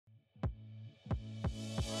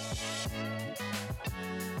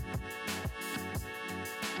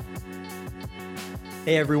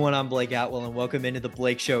Hey everyone, I'm Blake Atwell, and welcome into the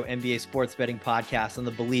Blake Show NBA Sports Betting Podcast on the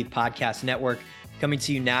Believe Podcast Network, coming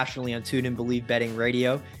to you nationally on TuneIn Believe Betting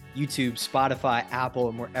Radio, YouTube, Spotify, Apple,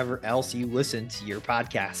 and wherever else you listen to your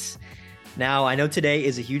podcasts. Now, I know today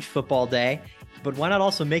is a huge football day, but why not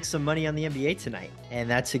also make some money on the NBA tonight? And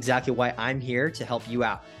that's exactly why I'm here to help you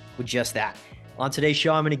out with just that. On today's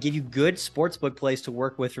show, I'm going to give you good sportsbook plays to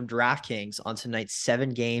work with from DraftKings on tonight's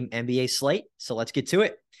 7-game NBA slate. So let's get to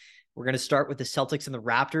it. We're going to start with the Celtics and the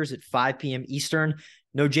Raptors at 5 p.m. Eastern.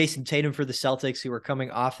 No Jason Tatum for the Celtics, who are coming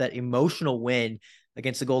off that emotional win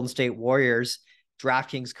against the Golden State Warriors.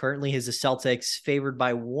 DraftKings currently has the Celtics favored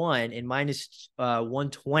by 1 and minus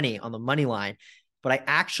 120 on the money line. But I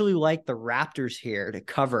actually like the Raptors here to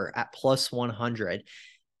cover at plus 100.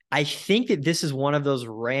 I think that this is one of those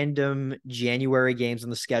random January games on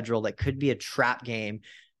the schedule that could be a trap game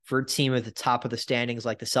for a team at the top of the standings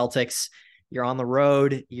like the Celtics. You're on the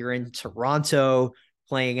road. You're in Toronto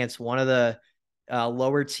playing against one of the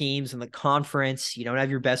lower teams in the conference. You don't have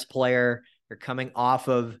your best player. You're coming off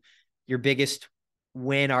of your biggest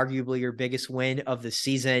win, arguably your biggest win of the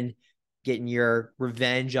season, getting your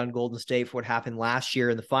revenge on Golden State for what happened last year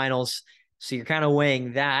in the finals. So you're kind of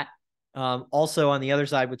weighing that. Also on the other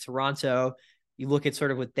side with Toronto, you look at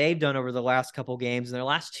sort of what they've done over the last couple games, and their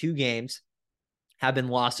last 2 games have been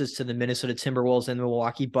losses to the Minnesota Timberwolves and the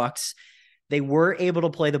Milwaukee Bucks. They were able to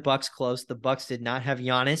play the Bucks close. The Bucks did not have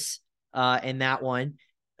Giannis in that one.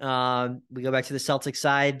 We go back to the Celtics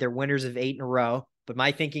side. They're winners of 8 in a row. But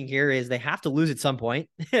my thinking here is they have to lose at some point.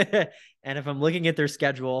 And if I'm looking at their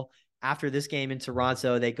schedule, after this game in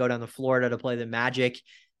Toronto, they go down to Florida to play the Magic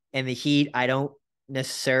and the Heat. I don't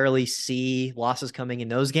necessarily see losses coming in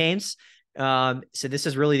those games. So this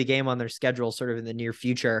is really the game on their schedule sort of in the near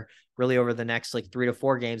future, really over the next like 3 to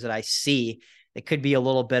 4 games that I see. It could be a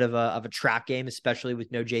little bit of a trap game, especially with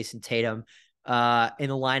no Jason Tatum in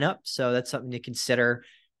the lineup. So that's something to consider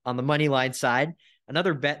on the money line side.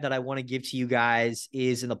 Another bet that I want to give to you guys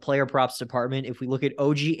is in the player props department. If we look at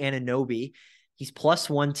OG Anunoby, he's plus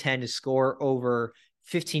 110 to score over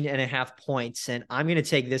 15.5 points. And I'm going to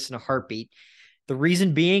take this in a heartbeat. The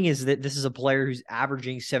reason being is that this is a player who's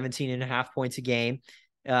averaging 17.5 points a game.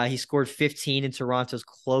 He scored 15 in Toronto's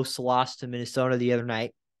close loss to Minnesota the other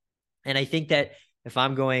night. And I think that if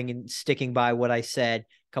I'm going and sticking by what I said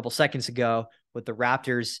a couple seconds ago with the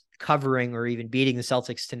Raptors covering or even beating the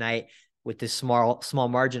Celtics tonight with this small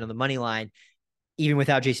margin on the money line, even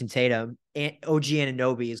without Jason Tatum, OG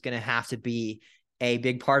Anunoby is going to have to be a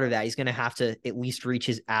big part of that. He's going to have to at least reach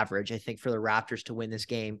his average, I think, for the Raptors to win this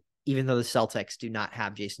game, even though the Celtics do not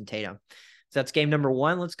have Jason Tatum. So that's game number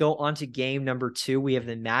 1. Let's go on to game number 2. We have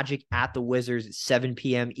the Magic at the Wizards at 7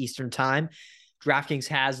 p.m. Eastern time. DraftKings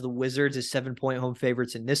has the Wizards as 7-point home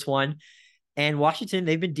favorites in this one. And Washington,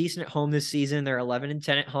 they've been decent at home this season. They're 11-10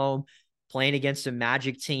 at home, playing against a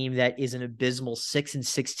Magic team that is an abysmal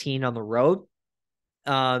 6-16 on the road.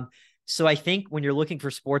 So I think when you're looking for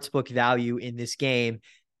sportsbook value in this game,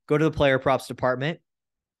 go to the player props department.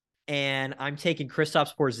 And I'm taking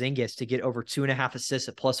Kristaps Porzingis to get over 2.5 assists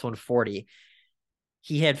at plus 140.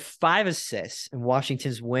 He had 5 assists in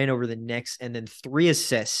Washington's win over the Knicks, and then 3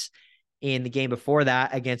 assists in the game before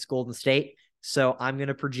that against Golden State. So I'm going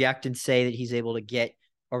to project and say that he's able to get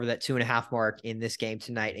over that 2.5 mark in this game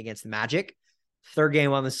tonight against the Magic. Third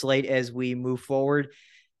game on the slate as we move forward,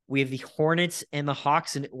 we have the Hornets and the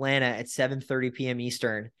Hawks in Atlanta at 7:30 p.m.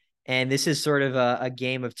 Eastern. And this is sort of a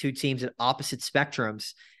game of 2 teams at opposite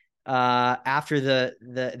spectrums. After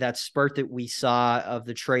that spurt that we saw of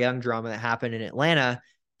the Trae Young drama that happened in Atlanta,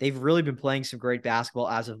 they've really been playing some great basketball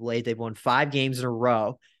as of late. They've won 5 games in a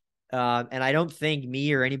row. And I don't think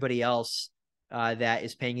me or anybody else that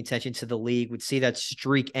is paying attention to the league would see that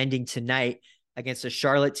streak ending tonight against a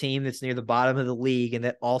Charlotte team that's near the bottom of the league and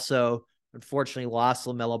that also unfortunately lost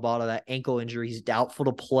LaMelo Ball to that ankle injury. He's doubtful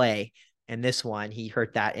to play in this one. He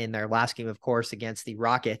hurt that in their last game, of course, against the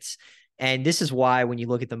Rockets. And this is why when you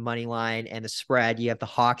look at the money line and the spread, you have the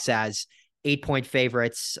Hawks as 8-point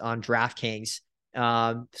favorites on DraftKings.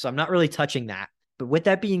 So I'm not really touching that. But with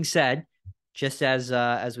that being said, just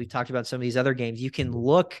as we talked about some of these other games, you can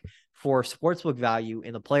look for sportsbook value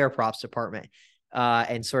in the player props department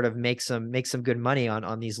and sort of make some good money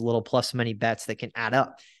on these little plus money bets that can add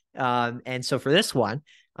up. And so for this one,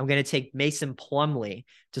 I'm going to take Mason Plumlee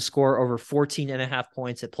to score over 14.5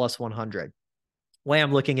 points at plus 100. The way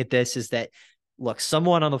I'm looking at this is that, look,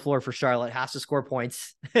 someone on the floor for Charlotte has to score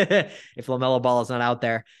points if LaMelo Ball is not out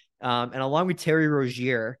there. And along with Terry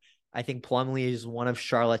Rozier, I think Plumlee is one of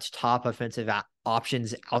Charlotte's top offensive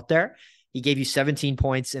options out there. He gave you 17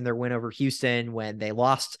 points in their win over Houston when they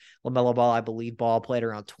lost LaMelo Ball. I believe Ball played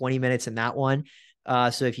around 20 minutes in that one.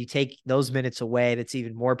 So if you take those minutes away, that's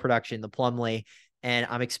even more production, the Plumlee. And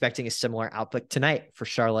I'm expecting a similar output tonight for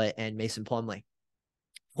Charlotte and Mason Plumlee.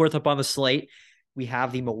 Fourth up on the slate, we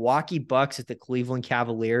have the Milwaukee Bucks at the Cleveland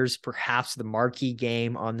Cavaliers, perhaps the marquee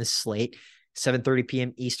game on this slate, 7:30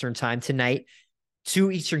 p.m. Eastern time tonight.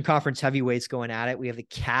 Two Eastern Conference heavyweights going at it. We have the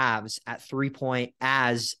Cavs at 3-point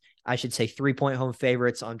home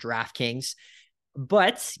favorites on DraftKings.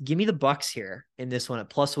 But give me the Bucks here in this one at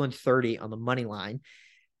plus 130 on the money line.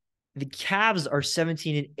 The Cavs are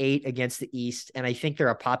 17-8 against the East, and I think they're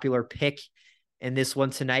a popular pick in this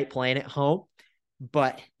one tonight playing at home.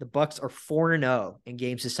 But the Bucks are 4-0 in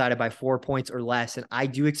games decided by 4 points or less, and I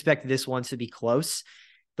do expect this one to be close.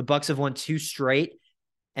 The Bucks have won 2 straight,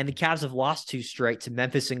 and the Cavs have lost 2 straight to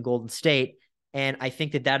Memphis and Golden State, and I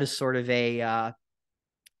think that is sort of a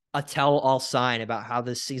tell-all sign about how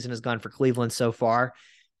this season has gone for Cleveland so far.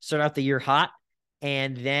 Start out the year hot,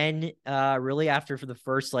 and then really after for the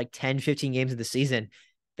first 10, 15 games of the season,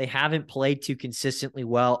 they haven't played too consistently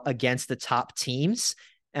well against the top teams.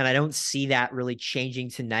 And I don't see that really changing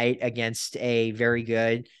tonight against a very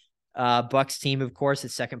good Bucks team, of course,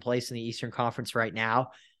 at second place in the Eastern Conference right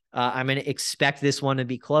now. I'm going to expect this one to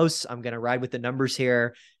be close. I'm going to ride with the numbers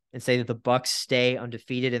here and say that the Bucks stay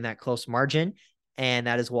undefeated in that close margin. And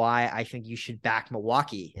that is why I think you should back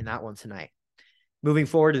Milwaukee in that one tonight. Moving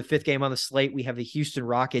forward to the fifth game on the slate, we have the Houston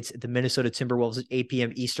Rockets at the Minnesota Timberwolves at 8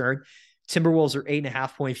 p.m. Eastern. Timberwolves are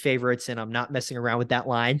 8.5-point favorites, and I'm not messing around with that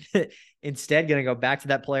line. Instead, going to go back to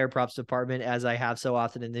that player props department as I have so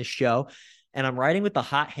often in this show. And I'm riding with the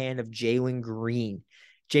hot hand of Jalen Green.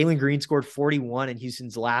 Jalen Green scored 41 in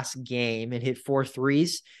Houston's last game and hit 4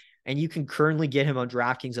 threes. And you can currently get him on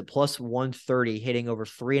DraftKings at plus 130, hitting over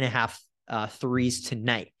 3.5 threes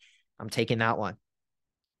tonight. I'm taking that one.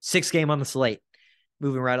 Sixth game on the slate.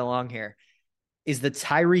 Moving right along here is the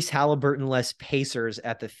Tyrese Halliburton-less Pacers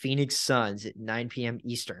at the Phoenix Suns at 9 p.m.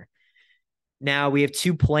 Eastern. Now, we have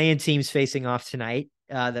 2 play-in teams facing off tonight.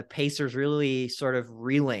 The Pacers really sort of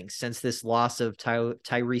reeling since this loss of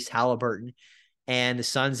Tyrese Halliburton. And the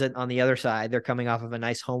Suns on the other side, they're coming off of a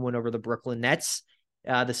nice home win over the Brooklyn Nets.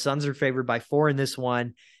 The Suns are favored by 4 in this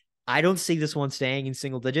one. I don't see this one staying in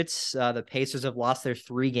single digits. The Pacers have lost their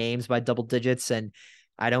 3 games by double digits, and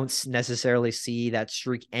I don't necessarily see that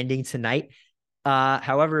streak ending tonight.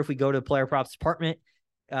 However, if we go to player props department,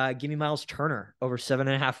 give me Miles Turner over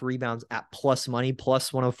 7.5 rebounds at plus money,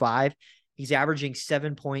 plus 105. He's averaging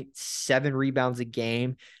 7.7 rebounds a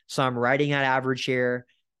game. So I'm riding that average here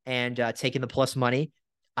and taking the plus money.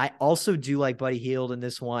 I also do like Buddy Hield in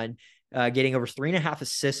this one, getting over 3.5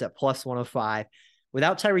 assists at plus 105.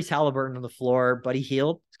 Without Tyrese Halliburton on the floor, Buddy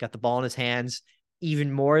Hield has got the ball in his hands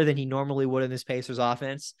even more than he normally would in this Pacers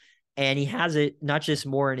offense. And he has it not just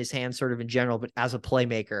more in his hands sort of in general, but as a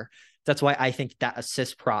playmaker. That's why I think that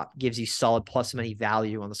assist prop gives you solid plus money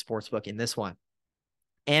value on the sportsbook in this one.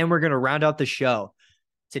 And we're going to round out the show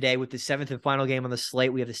today with the 7th and final game on the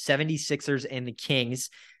slate. We have the 76ers and the Kings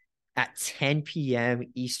at 10 p.m.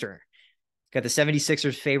 Eastern. Got the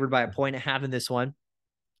 76ers favored by 1.5 in this one.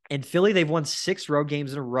 In Philly, they've won 6 road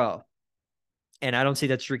games in a row. And I don't see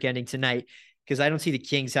that streak ending tonight because I don't see the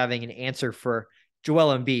Kings having an answer for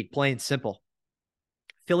Joel Embiid, plain and simple.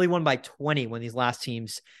 Philly won by 20 when these last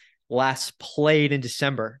teams last played in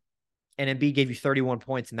December, and Embiid gave you 31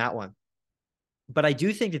 points in that one. But I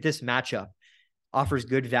do think that this matchup offers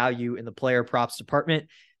good value in the player props department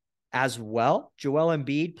as well. Joel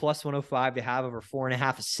Embiid plus 105 to have over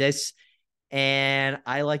 4.5 assists. And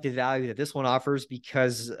I like the value that this one offers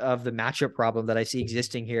because of the matchup problem that I see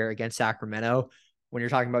existing here against Sacramento when you're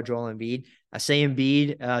talking about Joel Embiid. I say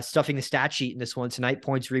Embiid stuffing the stat sheet in this one tonight,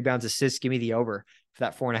 points, rebounds, assists. Give me the over for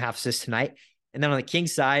that 4.5 assists tonight. And then on the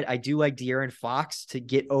Kings side, I do like De'Aaron Fox to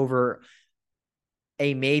get over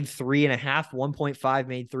a made 3.5, 1.5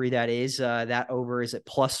 made 3. That is, that over is at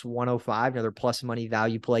plus 105, another plus money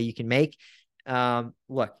value play you can make.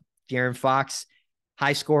 Look, De'Aaron Fox,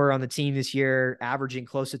 high scorer on the team this year, averaging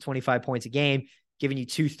close to 25 points a game, giving you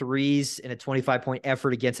 2 threes in a 25-point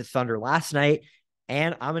effort against the Thunder last night.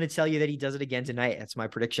 And I'm going to tell you that he does it again tonight. That's my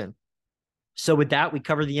prediction. So with that, we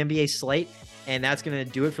covered the NBA slate, and that's going to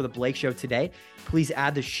do it for the Blake Show today. Please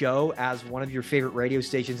add the show as one of your favorite radio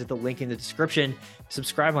stations at the link in the description.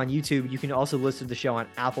 Subscribe on YouTube. You can also listen to the show on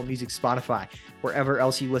Apple Music, Spotify, wherever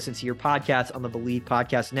else you listen to your podcasts on the Believe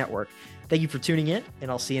Podcast Network. Thank you for tuning in,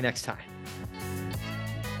 and I'll see you next time.